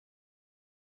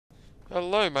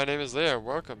Hello, my name is Leo.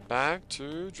 Welcome back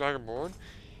to Dragonborn.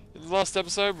 In the last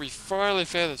episode, we finally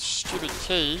found the stupid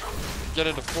key to get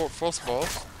into Fort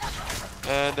Frostbolt.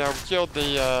 And we killed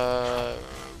the,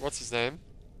 what's his name?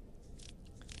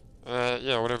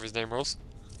 Yeah, whatever his name was.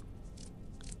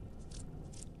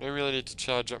 I really need to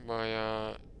charge up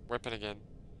my, weapon again.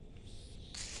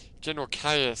 General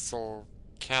Caius, or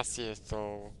Cassius,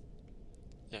 or...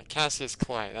 Yeah, Cassius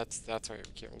Clay. That's what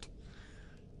we killed.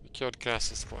 We killed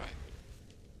Cassius Clay.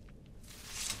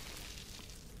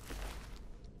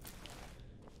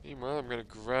 Meanwhile, I'm gonna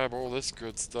grab all this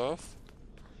good stuff.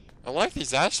 I like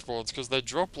these ash spawns because they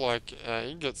drop like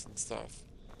ingots and stuff.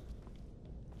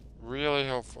 Really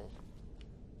helpful.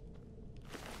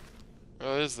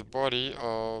 Well, there's the body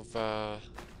of. Oh,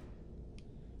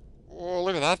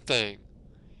 look at that thing!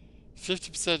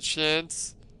 50%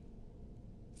 chance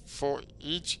for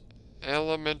each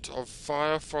element of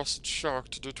fire, frost, and shock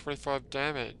to do 25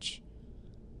 damage.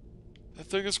 That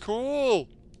thing is cool!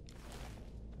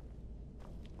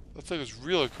 That thing is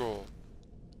really cool.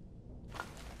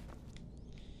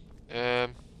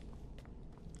 Let's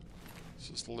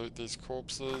just loot these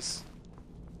corpses.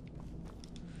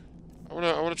 I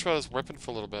wanna try this weapon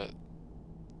for a little bit.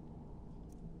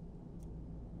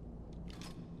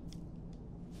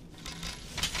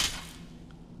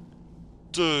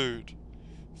 Dude,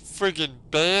 friggin'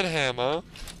 band hammer.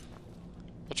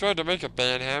 I tried to make a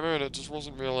band hammer and it just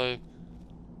wasn't the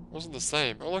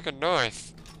same. Oh, like a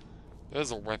knife.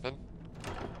 There's a weapon.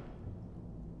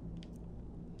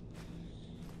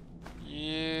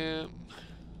 Yeah.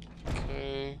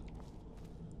 Okay.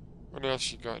 What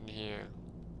else you got in here?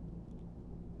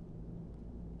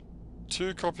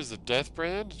 2 copies of Death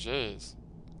Brand? Jeez.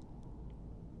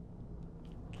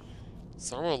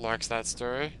 Someone likes that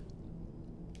story.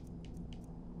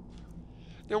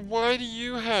 Now why do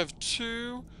you have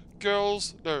 2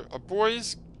 girls... No, a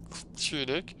boy's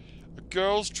tunic, a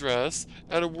girl's dress,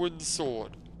 and a wooden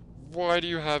sword? Why do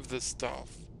you have this stuff?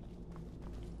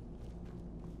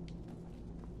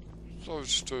 So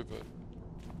stupid.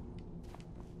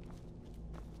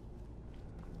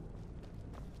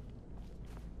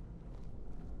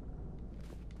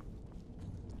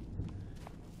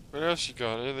 What else you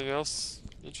got? Anything else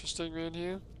interesting around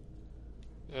here?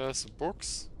 Yeah, some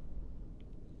books.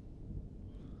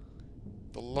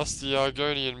 The Lusty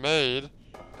Argonian Maid.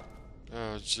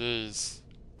 Oh, jeez.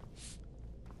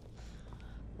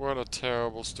 What a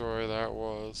terrible story that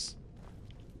was.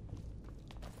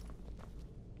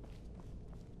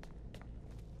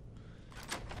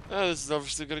 Oh, this is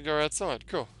obviously going to go outside.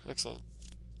 Cool. Excellent.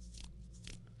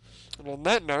 And on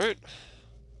that note...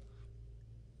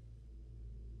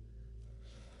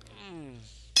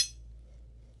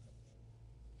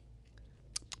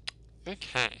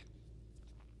 Okay.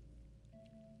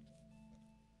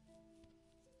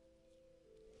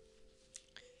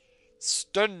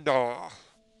 Stundar.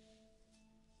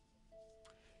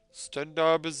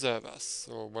 Stundar Beservus,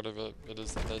 or whatever it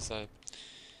is that they say.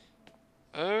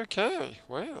 Okay,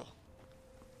 wow.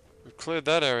 We've cleared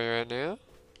that area out now.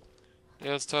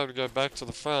 Now it's time to go back to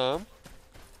the farm.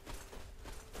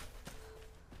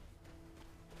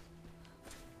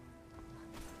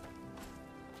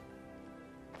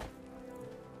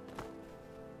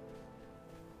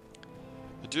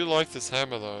 I do like this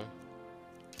hammer though.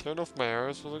 Turn off my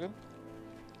arrows for looking.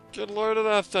 Get a load of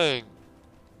that thing!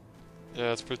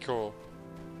 Yeah, it's pretty cool.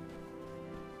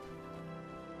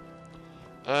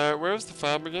 Where's the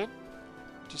farm again?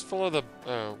 Just follow the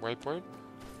waypoint.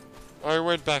 Oh, I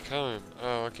went back home.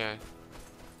 Oh, okay.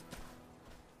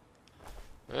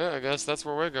 Yeah, I guess that's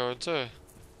where we're going too.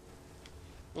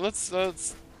 Well, let's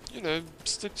you know,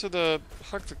 stick to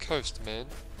hug the coast, man.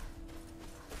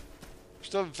 We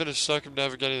still haven't finished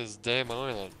circumnavigating this damn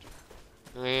island.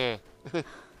 Yeah.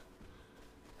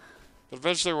 But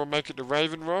eventually we'll make it to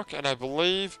Raven Rock, and I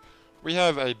believe we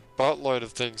have a buttload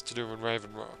of things to do in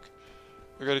Raven Rock.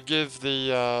 We're gonna give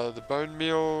the bone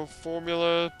meal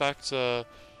formula back to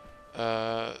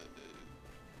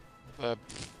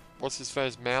what's his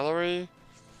face, Mallory,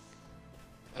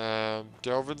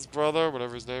 Delvin's brother,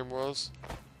 whatever his name was.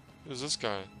 Who's this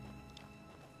guy?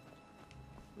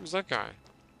 Who's that guy?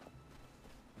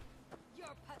 You're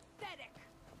pathetic.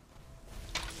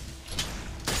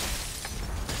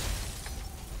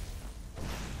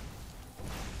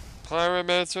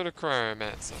 Pyromancer and a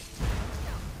cryomancer.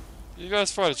 You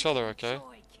guys fight each other, okay?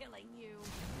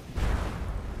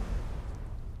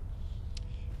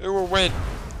 Who will win?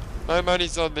 My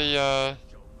money's on the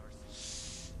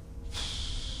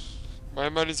my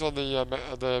money's on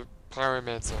the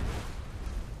pyromancer.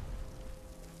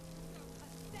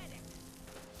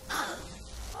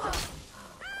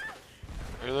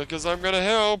 Really, because I'm gonna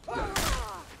help.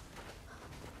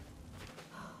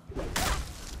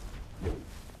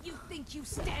 You think you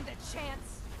stand a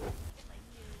chance?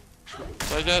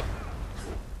 Take it.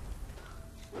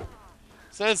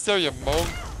 Stand still, you monk.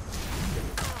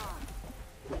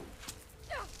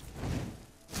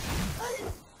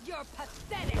 You're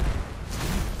pathetic.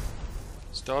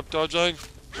 Stop dodging.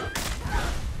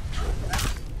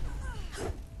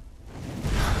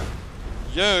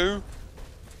 You.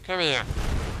 Come here.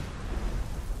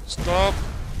 Stop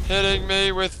hitting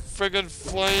me with friggin'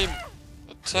 flame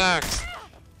attacks.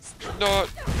 It's not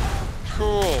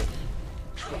cool.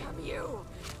 Damn you.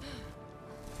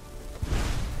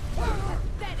 You're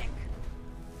pathetic.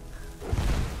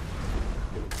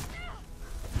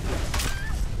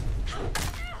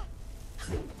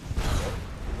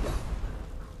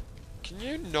 Can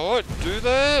you not do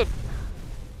that?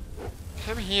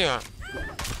 Come here.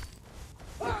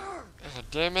 Oh,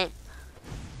 damn it.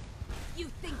 You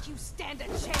think you stand a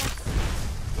chance?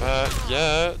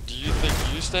 Yeah. Do you think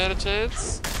you stand a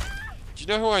chance? Do you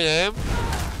know who I am?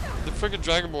 The friggin'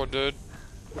 Dragonborn, dude.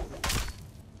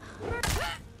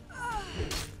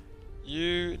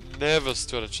 You never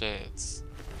stood a chance.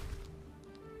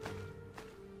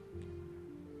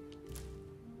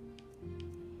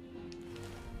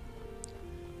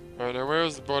 Alright, now where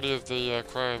is the body of the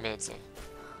cryomancer?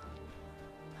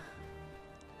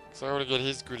 Because I want to get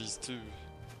his goodies too.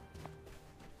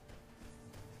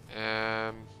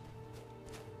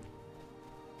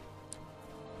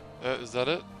 Is that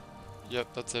it? Yep,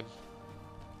 that's him.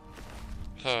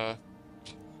 Huh.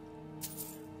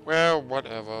 Well,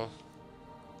 whatever.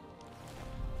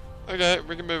 Okay,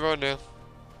 we can move on now.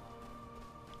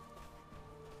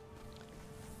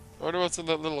 I wonder what's on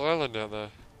that little island out there.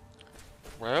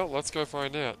 Well, let's go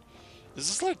find out. Is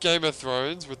this like Game of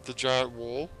Thrones with the giant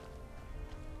wall?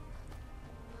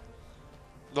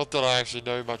 Not that I actually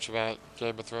know much about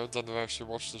Game of Thrones, I've never actually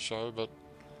watched the show, but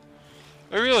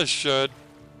I really should.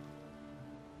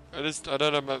 I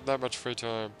don't have that much free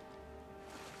time.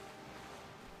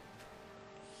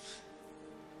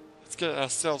 Let's get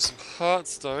ourselves some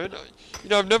Heartstone. You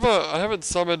know, I haven't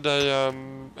summoned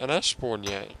an Ashborn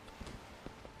yet.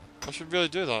 I should really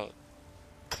do that.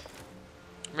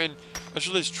 I mean, I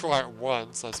should at least try it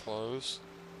once, I suppose.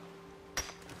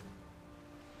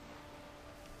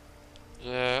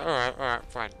 Yeah, alright,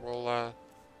 fine. Well,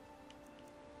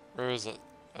 where is it?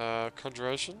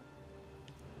 Conjuration?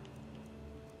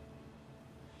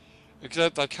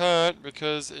 Except I can't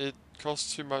because it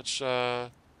costs too much,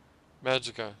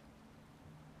 magicka.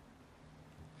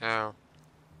 Ow.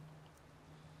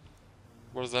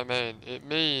 What does that mean? It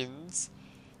means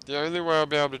the only way I'll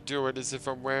be able to do it is if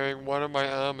I'm wearing one of my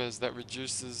armors that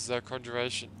reduces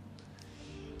conjuration.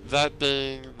 That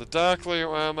being the Dark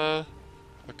Leo armor,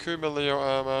 Akuma Leo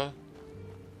armor,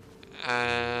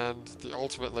 and the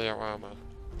Ultimate Leo armor,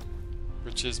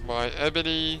 which is my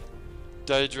Ebony,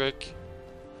 Daedric,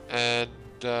 and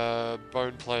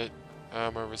Bone Plate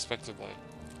armor respectively.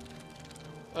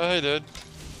 Oh hey dude.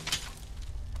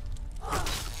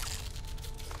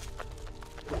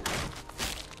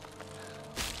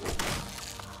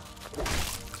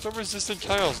 Stop resisting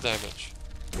chaos damage.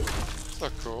 It's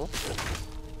not cool.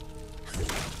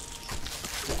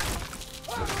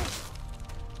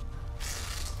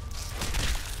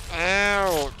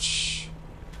 Ouch!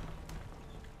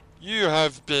 You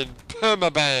have been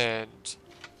permabanned.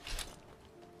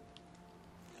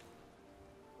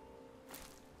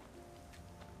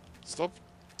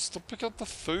 Stop picking up the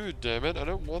food, damn it. I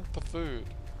don't want the food.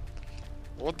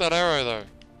 I want that arrow though.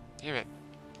 Damn it.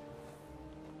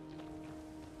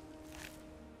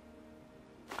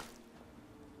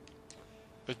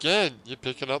 Again, you're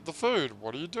picking up the food.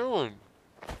 What are you doing?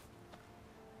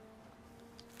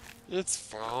 It's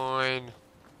fine.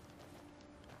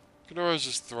 You can always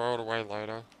just throw it away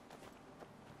later.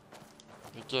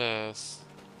 I guess.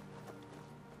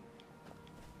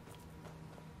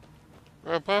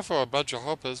 Well, apart from a bunch of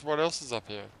hoppers, what else is up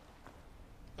here?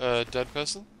 Dead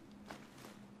person?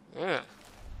 Yeah.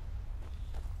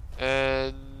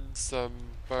 And some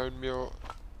bone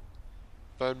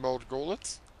mold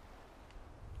gauntlets?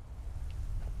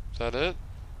 Is that it?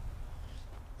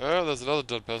 Oh, there's another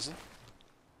dead person.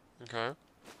 Okay.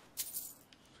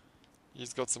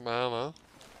 He's got some armor.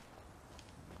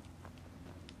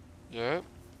 Yeah.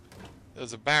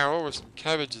 There's a barrel with some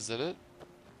cabbages in it.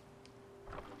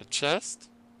 A chest?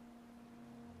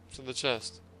 What's in the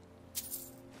chest?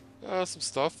 Oh, some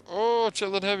stuff. Oh,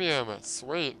 Chitlin heavy armor.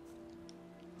 Sweet.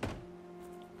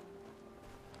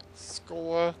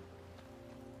 Score.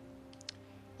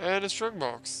 And a strong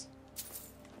box.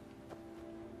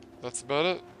 That's about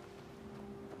it.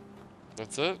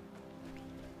 That's it.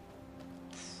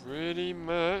 Pretty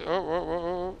much. Oh, whoa, whoa,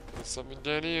 whoa. There's something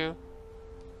down here.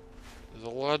 There's a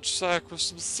large sack with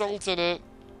some salt in it.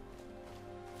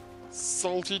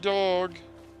 Salty dog.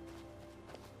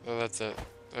 Oh, that's it.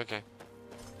 Okay.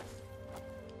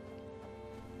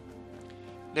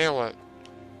 Now what?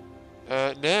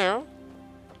 Now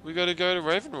we gotta go to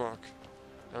Raven Rock.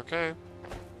 Okay.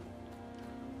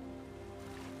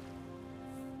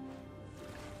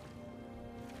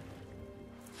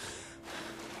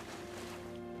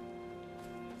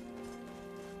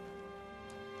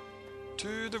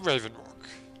 To the Raven Rock.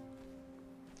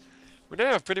 We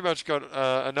now have pretty much got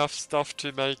enough stuff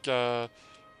to make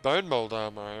bone mold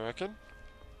armor, I reckon.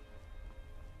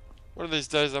 One of these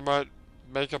days I might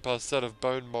make up a set of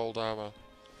bone mold armor.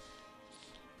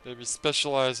 Maybe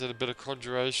specialize in a bit of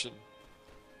conjuration.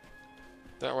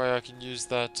 That way I can use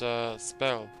that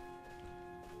spell.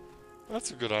 That's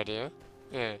a good idea.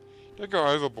 Yeah. Don't go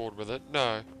overboard with it.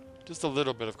 No. Just a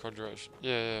little bit of conjuration.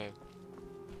 Yeah, yeah.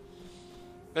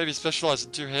 Maybe specialize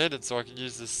in two-handed so I can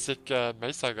use this sick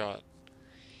mace I got.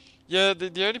 Yeah,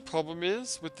 the only problem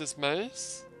is with this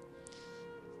mace,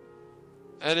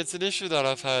 and it's an issue that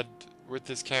I've had with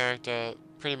this character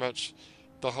pretty much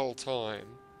the whole time,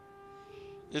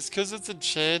 is because it's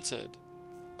enchanted.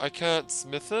 I can't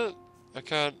smith it. I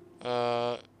can't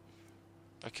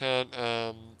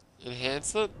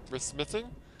enhance it with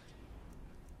smithing.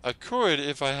 I could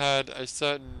if I had a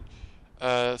certain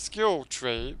skill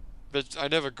tree, but I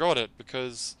never got it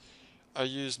because I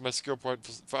used my skill point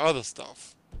for other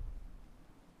stuff.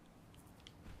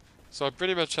 So I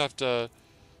pretty much have to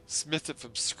smith it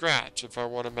from scratch if I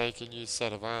want to make a new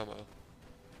set of armor.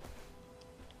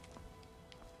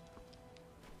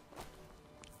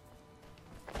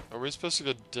 Are we supposed to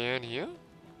go down here?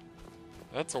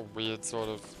 That's a weird sort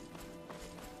of...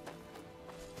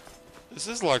 This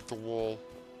is like the wall.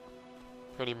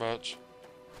 Pretty much.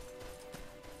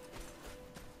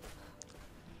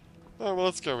 Oh, well,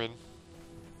 let's go in.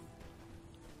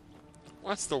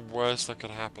 What's the worst that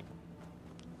could happen?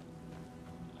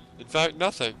 In fact,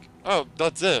 nothing. Oh,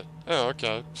 that's it. Oh,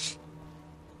 okay.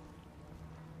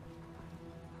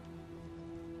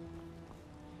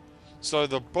 So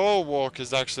the bulwark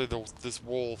is actually this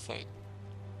wall thing.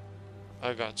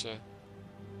 I gotcha.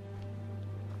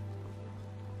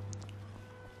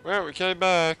 Well, we came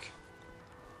back.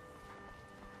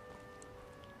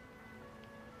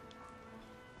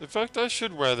 In fact, I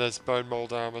should wear this bone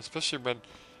mold armor, especially when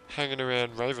hanging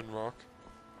around Raven Rock.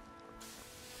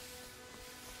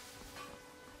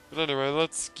 But anyway,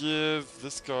 let's give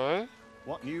this guy...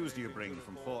 What news do you bring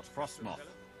from Fort Frostmoth?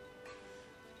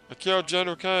 I killed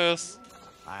General Chaos.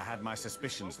 I had my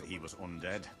suspicions that he was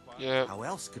undead. Yeah. How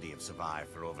else could he have survived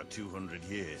for over 200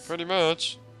 years? Pretty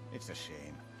much. It's a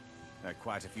shame. There are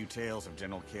quite a few tales of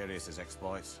General Chaos'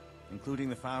 exploits, including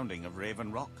the founding of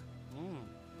Raven Rock.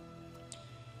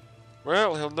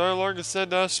 Well, he'll no longer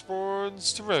send our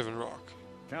spawns to Raven Rock.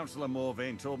 Councillor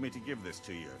Morvain told me to give this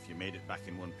to you if you made it back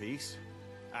in one piece.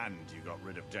 And you got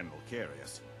rid of General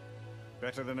Chaos.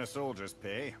 Better than a soldier's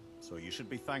pay, so you should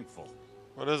be thankful.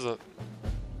 What is it?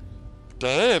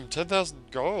 Damn,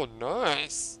 10,000 gold,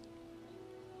 nice.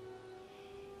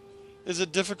 Is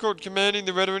it difficult commanding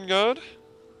the Veteran Guard?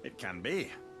 It can be.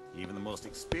 Even the most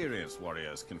experienced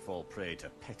warriors can fall prey to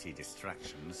petty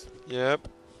distractions. Yep.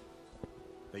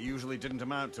 They usually didn't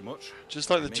amount to much. Just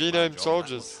like the genome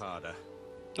soldiers.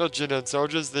 Not genome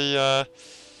soldiers, the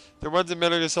ones in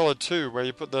Metal Gear Solid 2 where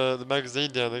you put the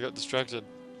magazine down, they got distracted.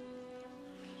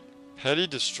 Petty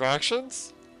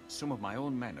distractions? Some of my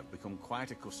own men have become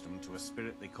quite accustomed to a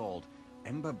spirit they called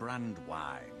Emberbrand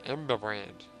wine.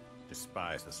 Emberbrand.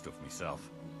 Despise the stuff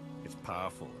myself. It's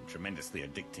powerful and tremendously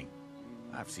addicting.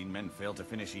 I've seen men fail to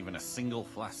finish even a single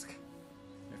flask.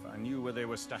 If I knew where they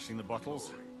were stashing the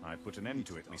bottles, I'd put an end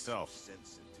to it myself.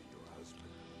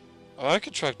 Oh, I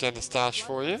could track down the stash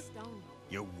for you.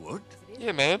 You would?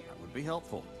 Yeah, man. That would be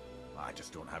helpful. I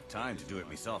just don't have time to do it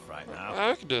myself right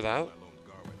now. I can do that.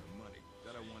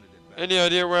 Any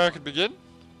idea where I could begin?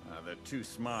 They're too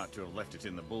smart to have left it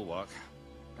in the bulwark.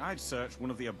 I'd search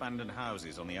one of the abandoned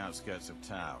houses on the outskirts of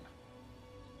town.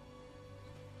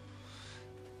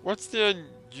 What's the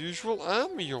unusual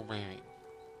armor you're wearing?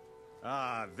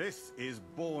 Ah, this is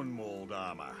bone mold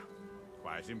armor.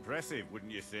 Quite impressive,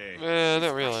 wouldn't you say? Not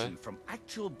It's really. fashioned from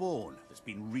actual bone that's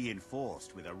been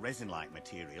reinforced with a resin-like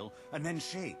material and then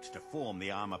shaped to form the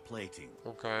armor plating.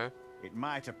 Okay. It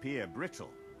might appear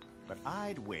brittle, but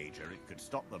I'd wager it could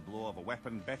stop the blow of a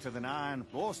weapon better than iron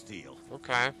or steel.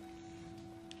 Okay.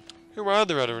 Who are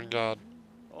the Veteran Guard?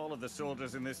 All of the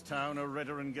soldiers in this town are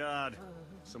Veteran Guard.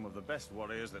 Some of the best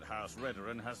warriors that House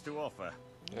Redoran has to offer.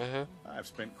 Uh-huh. I've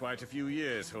spent quite a few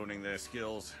years honing their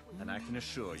skills, and I can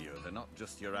assure you they're not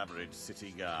just your average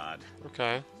city guard.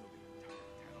 Okay.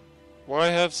 Why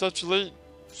have such elite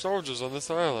soldiers on this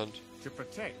island? To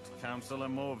protect Councillor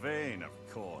Morvain,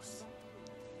 of course.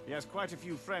 He has quite a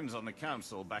few friends on the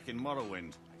council back in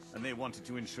Morrowind, and they wanted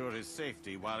to ensure his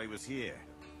safety while he was here.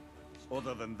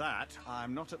 Other than that,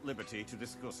 I'm not at liberty to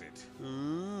discuss it.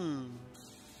 Ooh.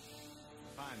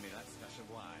 Find me that stash of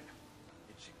wine.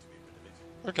 Itching to be rid of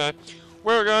it. Okay.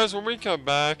 Well, guys, when we come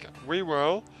back, we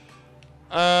will.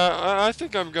 I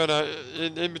think I'm gonna,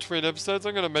 in between episodes,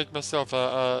 I'm gonna make myself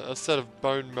a set of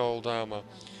bone mold armor.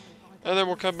 And then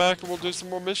we'll come back and we'll do some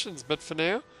more missions. But for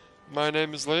now, my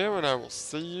name is Leo, and I will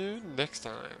see you next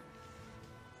time.